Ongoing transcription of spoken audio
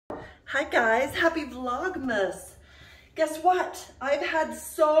Hi guys, happy Vlogmas. Guess what? I've had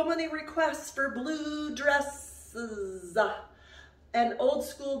so many requests for blue dresses and old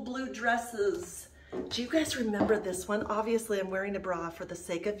school blue dresses. Do you guys remember this one? Obviously I'm wearing a bra for the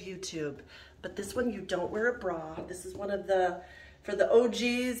sake of YouTube, but this one you don't wear a bra. This is one of for the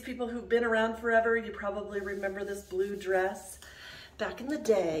OGs, people who've been around forever, you probably remember this blue dress. Back in the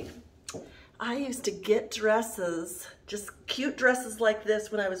day, I used to get dresses, just cute dresses like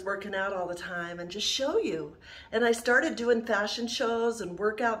this when I was working out all the time and just show you. And I started doing fashion shows and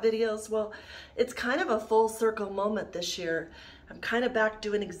workout videos. Well, it's kind of a full circle moment this year. I'm kind of back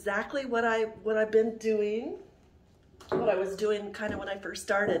doing exactly what I've been doing, what I was doing kind of when I first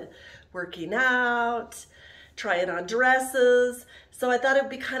started working out, trying on dresses. So I thought it'd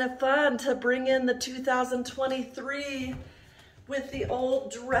be kind of fun to bring in the 2023 with the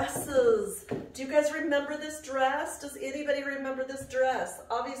old dresses. Do you guys remember this dress? Does anybody remember this dress?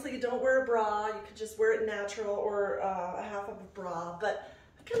 Obviously you don't wear a bra, you could just wear it natural or a half of a bra, but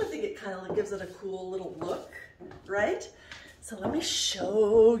I kind of think it kind of gives it a cool little look, right? So let me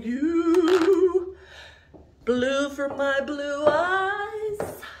show you. Blue for my blue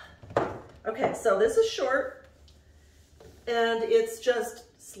eyes. Okay, so this is short and it's just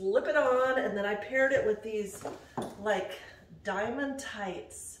slip it on, and then I paired it with these like diamond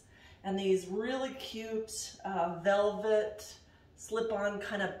tights and these really cute velvet slip-on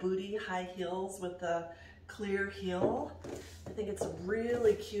kind of booty high heels with the clear heel. I think it's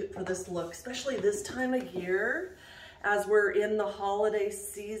really cute for this look, especially this time of year as we're in the holiday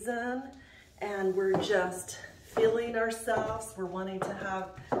season and we're just feeling ourselves. We're wanting to have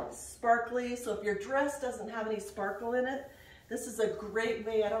sparkly. So if your dress doesn't have any sparkle in it, this is a great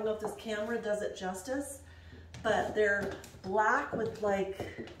way. I don't know if this camera does it justice, but they're black with like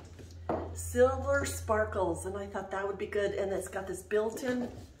silver sparkles, and I thought that would be good. And it's got this built-in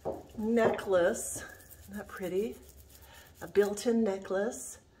necklace. Isn't that pretty? A built-in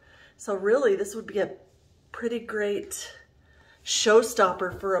necklace. So really, this would be a pretty great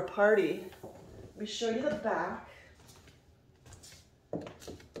showstopper for a party. Let me show you the back.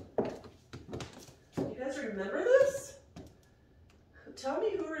 You guys remember this? Tell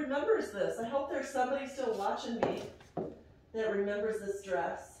me who remembers this. I hope there's somebody still watching me that remembers this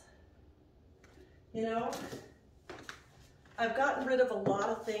dress. You know, I've gotten rid of a lot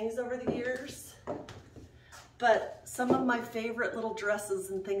of things over the years, but some of my favorite little dresses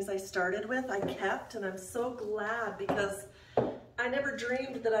and things I started with, I kept, and I'm so glad because I never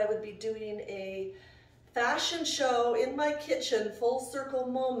dreamed that I would be doing a fashion show in my kitchen, full circle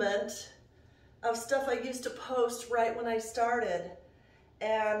moment of stuff I used to post right when I started.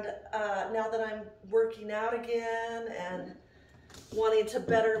 And now that I'm working out again and wanting to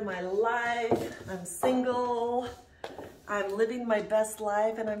better my life, I'm single, I'm living my best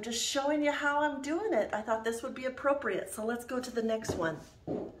life, and I'm just showing you how I'm doing it. I thought this would be appropriate, so let's go to the next one.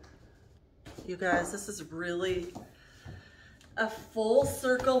 You guys, this is really a full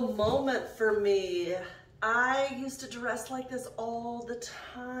circle moment for me. I used to dress like this all the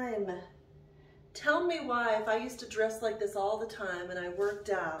time. Tell me why, if I used to dress like this all the time and I worked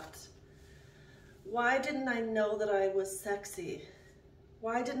out, why didn't I know that I was sexy?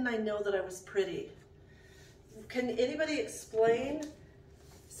 Why didn't I know that I was pretty? Can anybody explain?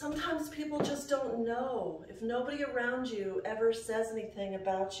 Sometimes people just don't know. If nobody around you ever says anything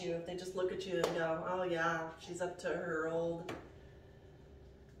about you, if they just look at you and go, oh yeah, she's up to her old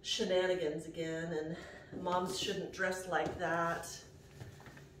shenanigans again, and moms shouldn't dress like that,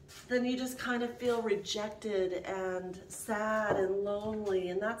 then you just kind of feel rejected and sad and lonely.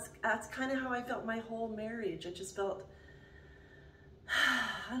 And that's kind of how I felt my whole marriage. I just felt,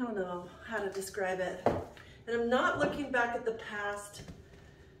 I don't know how to describe it. And I'm not looking back at the past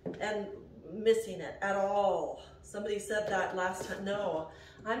and missing it at all. Somebody said that last time. No,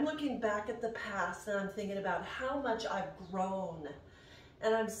 I'm looking back at the past and I'm thinking about how much I've grown.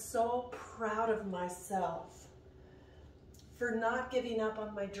 And I'm so proud of myself for not giving up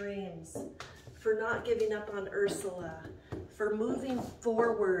on my dreams, for not giving up on Ursula, for moving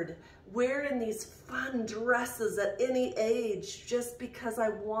forward, wearing these fun dresses at any age just because I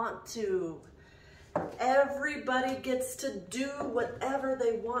want to. Everybody gets to do whatever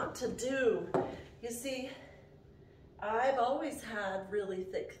they want to do. You see, I've always had really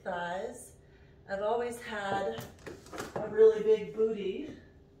thick thighs. I've always had a really big booty,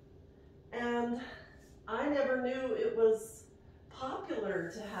 and I never knew it was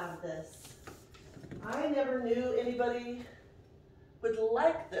popular to have this. I never knew anybody would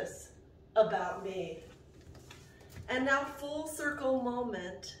like this about me. And now, full circle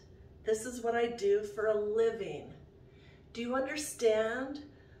moment, this is what I do for a living. Do you understand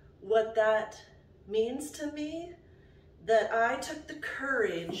what that means to me, that I took the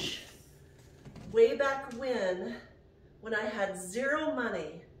courage way back when I had zero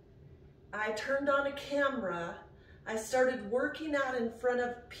money. I turned on a camera. I started working out in front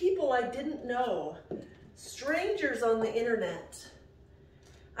of people I didn't know, strangers on the internet.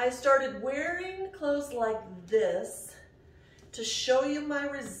 I started wearing clothes like this to show you my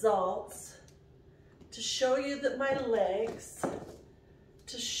results, to show you that my legs,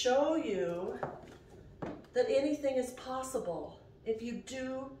 to show you that anything is possible if you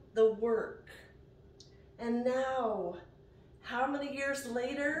do the work. And now, how many years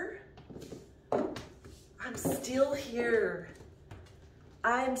later, I'm still here.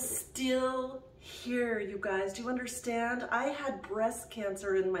 I'm still here, you guys. Do you understand? I had breast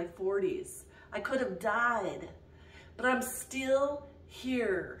cancer in my 40s. I could have died, but I'm still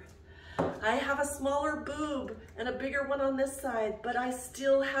here. I have a smaller boob and a bigger one on this side, but I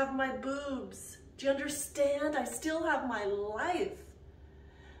still have my boobs. Do you understand? I still have my life.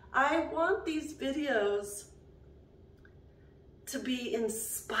 I want these videos to be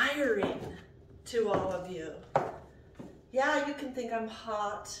inspiring to all of you. Yeah, you can think I'm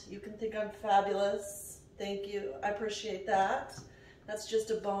hot. You can think I'm fabulous. Thank you. I appreciate that. That's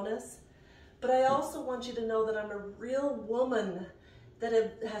just a bonus. But I also want you to know that I'm a real woman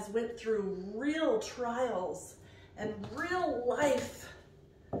that has went through real trials and real life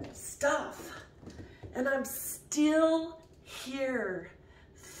stuff. And I'm still here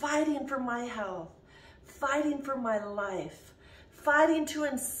fighting for my health, fighting for my life, fighting to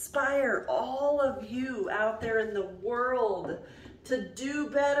inspire all of you out there in the world to do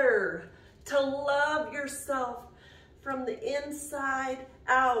better, to love yourself from the inside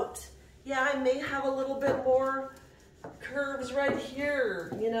out. Yeah, I may have a little bit more curves right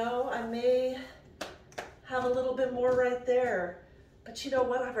here, you know, I may have a little bit more right there, but you know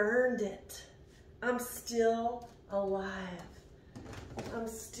what? I've earned it. I'm still alive. I'm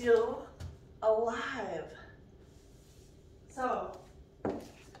still alive. So,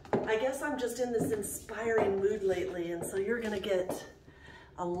 I guess I'm just in this inspiring mood lately, and so you're gonna get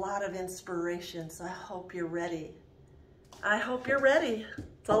a lot of inspiration, so I hope you're ready. I hope you're ready.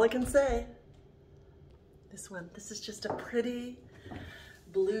 That's all I can say. This one, this is just a pretty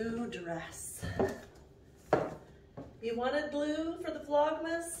blue dress. You wanted blue for the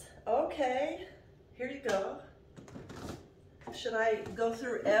Vlogmas? Okay, here you go. Should I go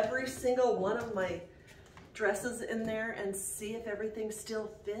through every single one of my dresses in there and see if everything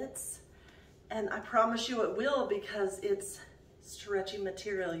still fits? And I promise you it will, because it's stretchy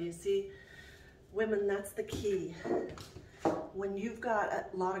material. You see, women, that's the key. When you've got a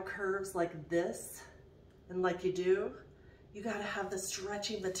lot of curves like this, and like you do, you gotta have the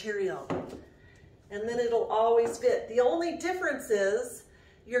stretchy material. And then it'll always fit. The only difference is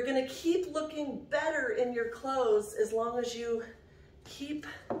you're gonna keep looking better in your clothes as long as you keep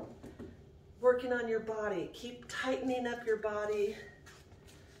working on your body, keep tightening up your body,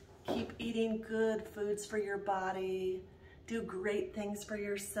 keep eating good foods for your body, do great things for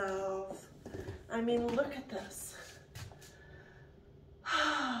yourself. I mean, look at this.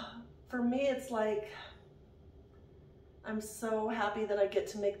 For me, it's like, I'm so happy that I get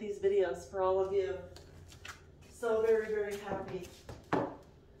to make these videos for all of you. So very, very happy.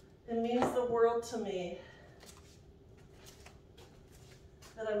 It means the world to me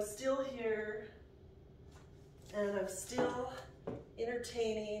that I'm still here and I'm still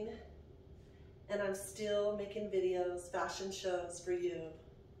entertaining and I'm still making videos, fashion shows for you.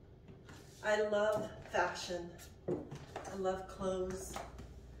 I love fashion. I love clothes.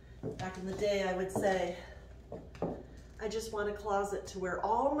 Back in the day, I would say, I just want a closet to where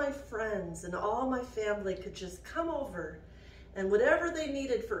all my friends and all my family could just come over, and whatever they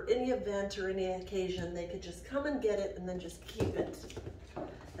needed for any event or any occasion, they could just come and get it and then just keep it.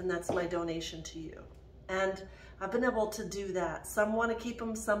 And that's my donation to you. And I've been able to do that. Some want to keep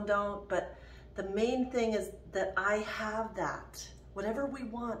them, some don't, but the main thing is that I have that. Whatever we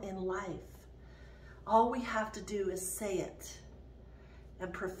want in life, all we have to do is say it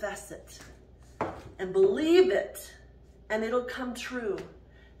and profess it and believe it, and it'll come true.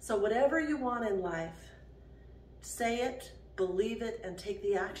 So whatever you want in life, say it, believe it, and take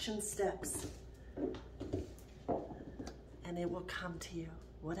the action steps, and it will come to you,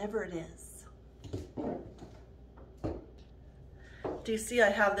 whatever it is. Do you see I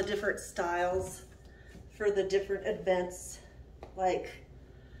have the different styles for the different events? Like,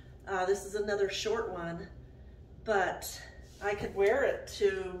 this is another short one, but I could wear it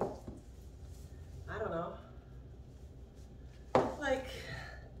to, I don't know, like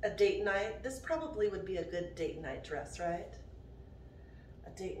a date night. This probably would be a good date night dress, right? A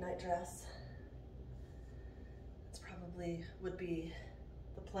date night dress. It's probably would be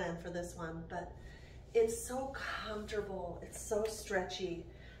the plan for this one, but it's so comfortable. It's so stretchy.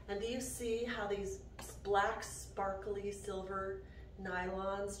 And do you see how these black sparkly silver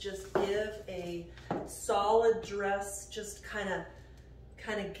nylons just give a solid dress, just kind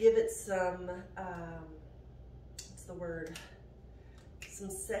of give it some, what's the word? Some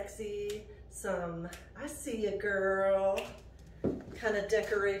sexy, some, I see a girl, kind of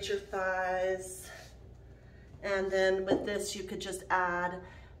decorate your thighs. And then with this, you could just add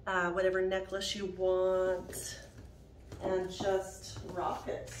whatever necklace you want and just rock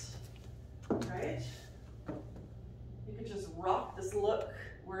it, right? You could just rock this look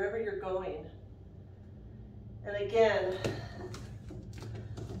wherever you're going. And again,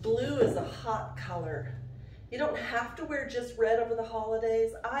 blue is a hot color. You don't have to wear just red over the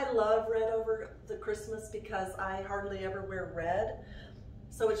holidays. I love red over the Christmas because I hardly ever wear red.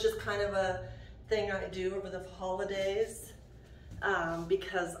 So it's just kind of a thing I do over the holidays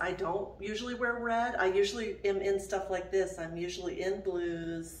because I don't usually wear red. I usually am in stuff like this. I'm usually in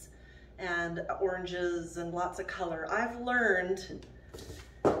blues and oranges and lots of color. I've learned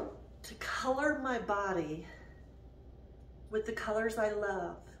to color my body with the colors I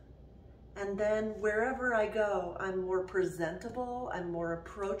love. And then wherever I go, I'm more presentable, I'm more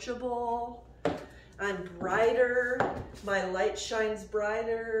approachable, I'm brighter, my light shines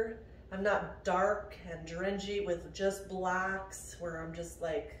brighter. I'm not dark and dingy with just blacks where I'm just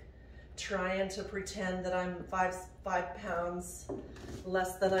like trying to pretend that I'm five pounds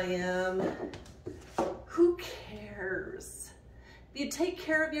less than I am. Who cares? If you take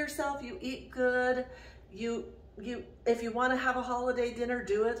care of yourself, you eat good, if you want to have a holiday dinner,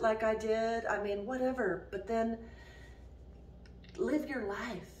 do it like I did. I mean, whatever, but then live your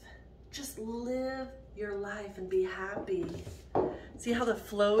life. Just live your life and be happy. See how the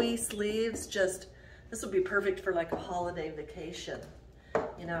flowy sleeves this would be perfect for like a holiday vacation,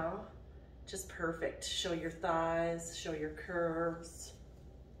 you know? Just perfect. Show your thighs, show your curves.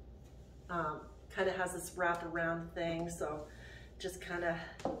 Kind of has this wraparound thing, so just kind of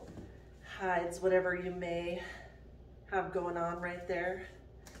hides whatever you may have going on right there.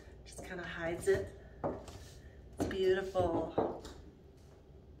 Just kind of hides it. It's beautiful.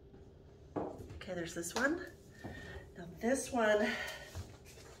 Okay, there's this one. Now this one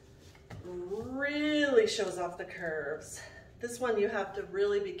really shows off the curves. This one you have to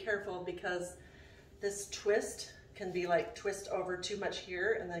really be careful because this twist can be like twist over too much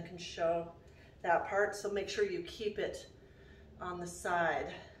here and then can show that part. So make sure you keep it on the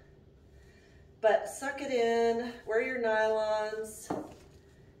side. But suck it in, wear your nylons,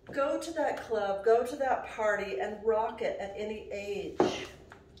 go to that club, go to that party and rock it at any age.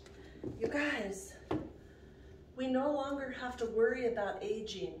 You guys, we no longer have to worry about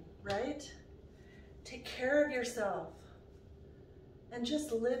aging, right? Take care of yourself and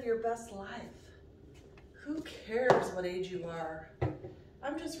just live your best life. Who cares what age you are?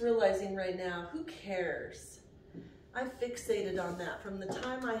 I'm just realizing right now, who cares? I fixated on that. From the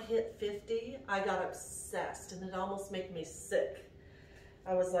time I hit 50, I got obsessed and it almost made me sick.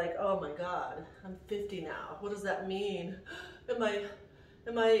 I was like, oh my God, I'm 50 now. What does that mean?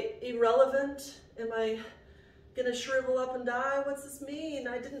 Am I irrelevant? Am I gonna shrivel up and die? What's this mean?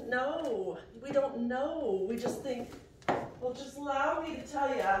 I didn't know. We don't know. We just think, well, just allow me to tell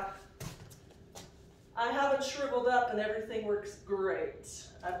you, I haven't shriveled up and everything works great.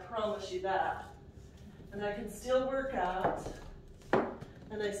 I promise you that. And I can still work out,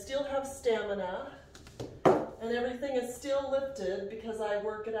 and I still have stamina, and everything is still lifted because I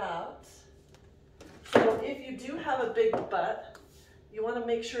work it out. So if you do have a big butt, you want to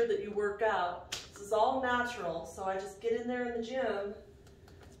make sure that you work out. This is all natural, so I just get in there in the gym,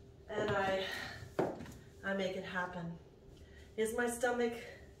 and I make it happen. Is my stomach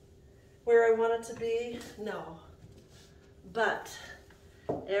where I want it to be? No. But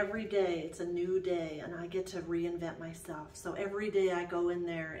every day it's a new day and I get to reinvent myself. So every day I go in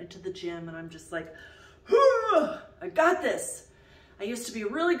there into the gym and I'm just like, I got this. I used to be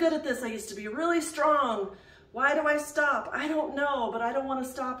really good at this. I used to be really strong. Why do I stop? I don't know, but I don't want to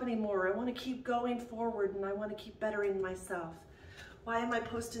stop anymore. I want to keep going forward and I want to keep bettering myself. Why am I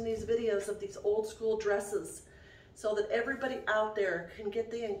posting these videos of these old school dresses? So that everybody out there can get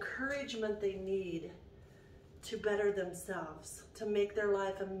the encouragement they need to better themselves, to make their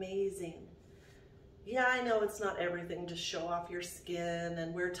life amazing. Yeah, I know it's not everything to show off your skin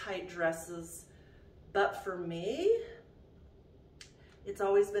and wear tight dresses, but for me, it's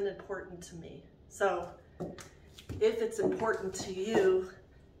always been important to me. So if it's important to you,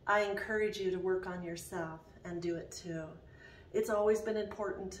 I encourage you to work on yourself and do it too. It's always been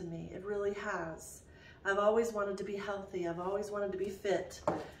important to me. It really has. I've always wanted to be healthy. I've always wanted to be fit.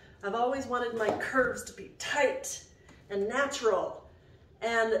 I've always wanted my curves to be tight and natural.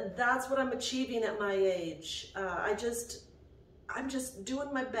 And that's what I'm achieving at my age. I'm just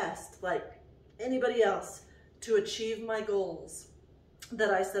doing my best, like anybody else, to achieve my goals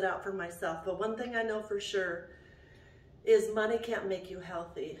that I set out for myself. But one thing I know for sure is money can't make you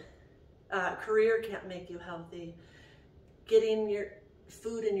healthy. Career can't make you healthy. Getting your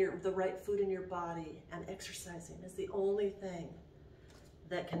food in the right food in your body and exercising is the only thing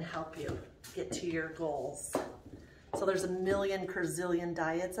that can help you get to your goals. So there's a million gazillion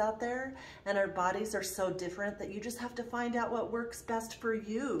diets out there, and our bodies are so different that you just have to find out what works best for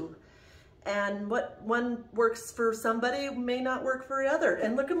you. And what one works for somebody may not work for other.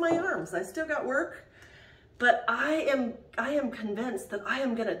 And look at my arms, I still got work. But I am convinced that I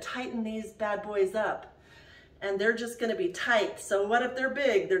am gonna tighten these bad boys up, and they're just gonna be tight. So what if they're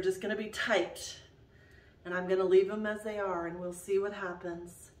big? They're just gonna be tight. And I'm gonna leave them as they are, and we'll see what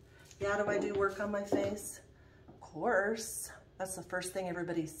happens. Yeah, do I do work on my face? Of course, that's the first thing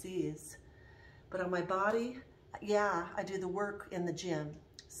everybody sees. But on my body, yeah, I do the work in the gym.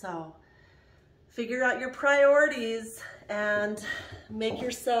 So figure out your priorities and make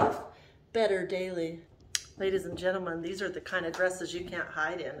yourself better daily. Ladies and gentlemen, these are the kind of dresses you can't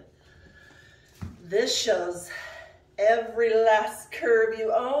hide in. This shows every last curve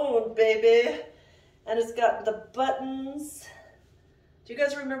you own, baby. And it's got the buttons. Do you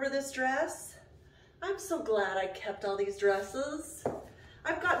guys remember this dress? I'm so glad I kept all these dresses.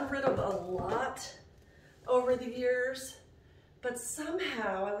 I've gotten rid of a lot over the years, but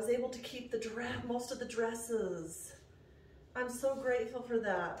somehow I was able to keep most of the dresses. I'm so grateful for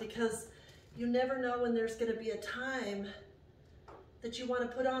that, because you never know when there's gonna be a time that you wanna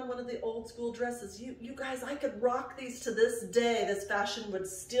put on one of the old school dresses. You guys, I could rock these to this day. This fashion would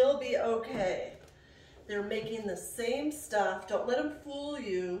still be okay. They're making the same stuff. Don't let them fool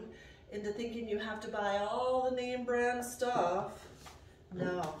you into thinking you have to buy all the name brand stuff.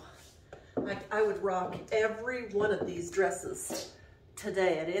 No, I would rock every one of these dresses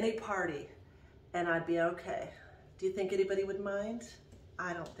today at any party, and I'd be okay. Do you think anybody would mind?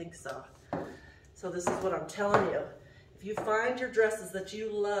 I don't think so. So this is what I'm telling you. If you find your dresses that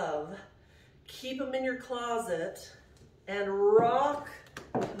you love, keep them in your closet and rock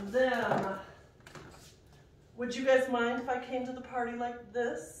them. Would you guys mind if I came to the party like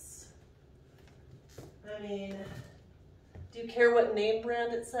this? I mean, do you care what name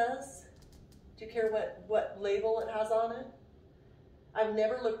brand it says? Do you care what label it has on it? I've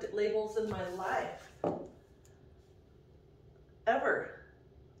never looked at labels in my life. Ever.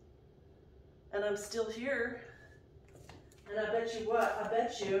 And I'm still here. And I bet you what? I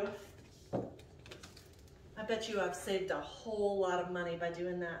bet you I've saved a whole lot of money by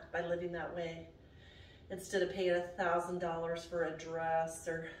doing that, by living that way. Instead of paying $1,000 for a dress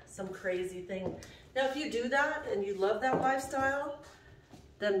or some crazy thing. Now, if you do that and you love that lifestyle,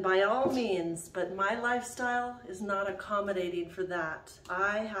 then by all means, but my lifestyle is not accommodating for that.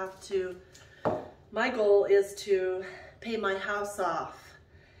 My goal is to pay my house off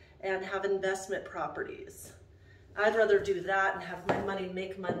and have investment properties. I'd rather do that and have my money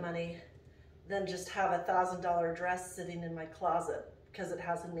make my money than just have a $1,000 dress sitting in my closet because it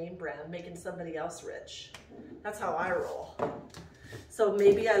has a name brand, making somebody else rich. That's how I roll. So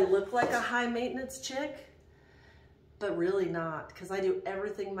maybe I look like a high maintenance chick, but really not, because I do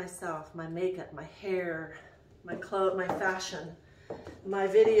everything myself. My makeup, my hair, my clothes, my fashion, my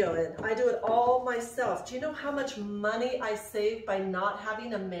videoing. I do it all myself. Do you know how much money I save by not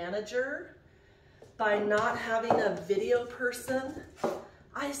having a manager? By not having a video person?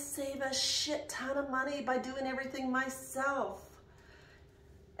 I save a shit ton of money by doing everything myself.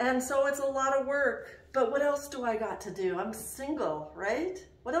 And so it's a lot of work, but what else do I got to do? I'm single, right?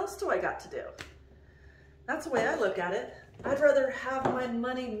 What else do I got to do? That's the way I look at it. I'd rather have my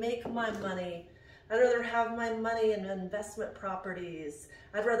money make my money. I'd rather have my money in investment properties.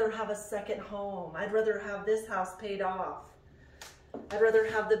 I'd rather have a second home. I'd rather have this house paid off. I'd rather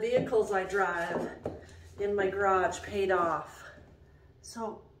have the vehicles I drive in my garage paid off.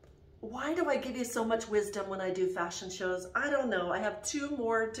 So why do I give you so much wisdom when I do fashion shows? I don't know. I have 2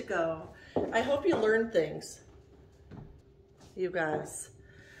 more to go. I hope you learn things. You guys.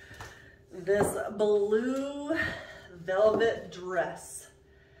 This blue velvet dress.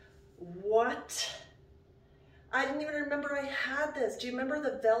 What? I didn't even remember I had this. Do you remember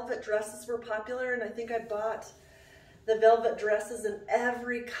the velvet dresses were popular? And I think I bought the velvet dresses in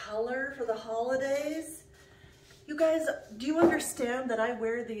every color for the holidays. You guys, do you understand that I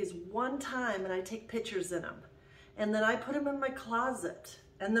wear these one time and I take pictures in them? and then I put them in my closet,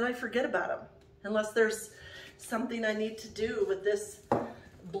 and then I forget about them, unless there's something I need to do with this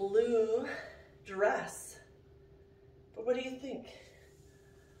blue dress. But what do you think?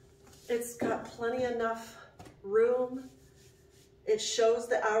 It's got plenty enough room. It shows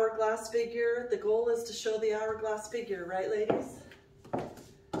the hourglass figure. The goal is to show the hourglass figure, right, ladies?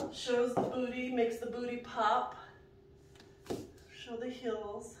 Shows the booty, makes the booty pop. Show the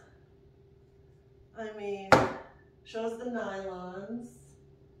heels. I mean, shows the nylons.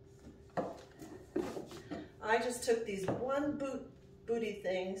 I just took these booty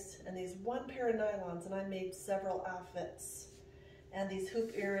things and these one pair of nylons, and I made several outfits. And these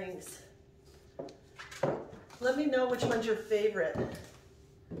hoop earrings. Let me know which one's your favorite.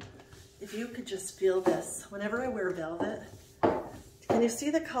 If you could just feel this. Whenever I wear velvet, can you see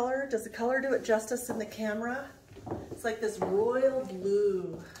the color? Does the color do it justice in the camera? It's like this royal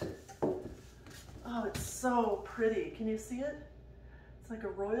blue. Oh, it's so pretty. Can you see it? It's like a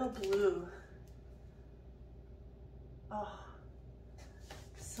royal blue. Oh,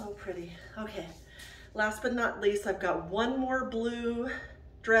 so pretty. Okay, last but not least, I've got one more blue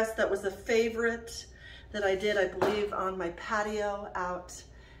dress that was a favorite that I did, I believe, on my patio out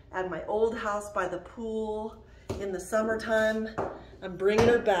at my old house by the pool in the summertime. I'm bringing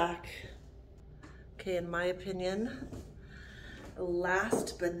her back. Okay, in my opinion,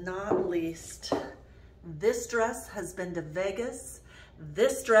 last but not least, this dress has been to Vegas.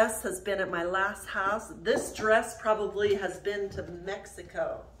 This dress has been at my last house. This dress probably has been to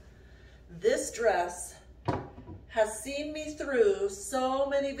Mexico. This dress has seen me through so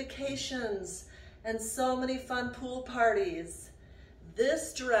many vacations and so many fun pool parties.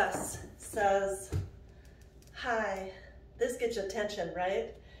 This dress says, hi. This gets your attention,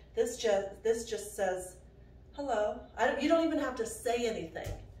 right? This just says, hello. You don't even have to say anything.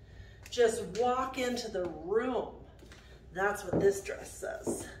 Just walk into the room. That's what this dress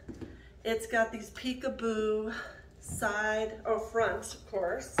says. It's got these peekaboo side, or front, of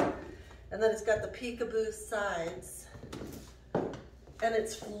course. And then it's got the peekaboo sides. And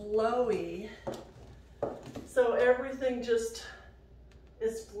it's flowy. So everything just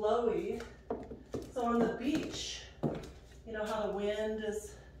is flowy. So on the beach, you know how the wind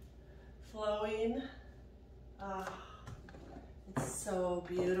is flowing? It's so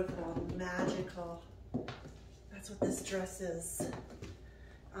beautiful and magical. That's what this dress is.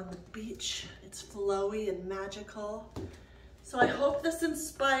 On the beach, it's flowy and magical. So I hope this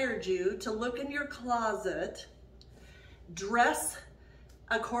inspired you to look in your closet, dress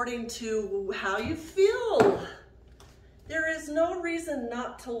according to how you feel. There is no reason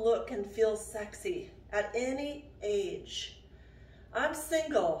not to look and feel sexy at any age. I'm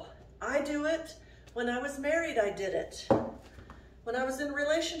single. I do it. When I was married, I did it. When I was in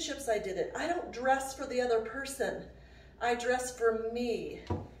relationships, I did it. I don't dress for the other person. I dress for me.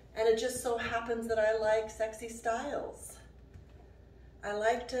 And it just so happens that I like sexy styles. I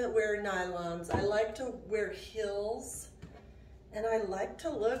like to wear nylons. I like to wear heels. And I like to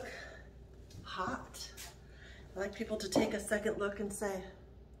look hot. I like people to take a second look and say,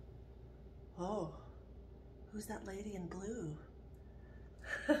 oh, who's that lady in blue?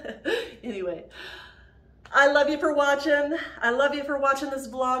 Anyway, I love you for watching. I love you for watching this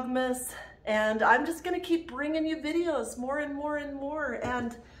Vlogmas. And I'm just gonna keep bringing you videos more and more and more.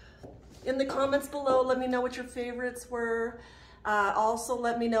 And in the comments below, let me know what your favorites were. Also,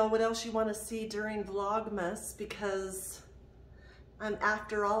 let me know what else you want to see during Vlogmas, because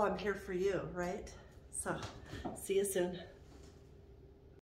after all, I'm here for you, right? So, see you soon.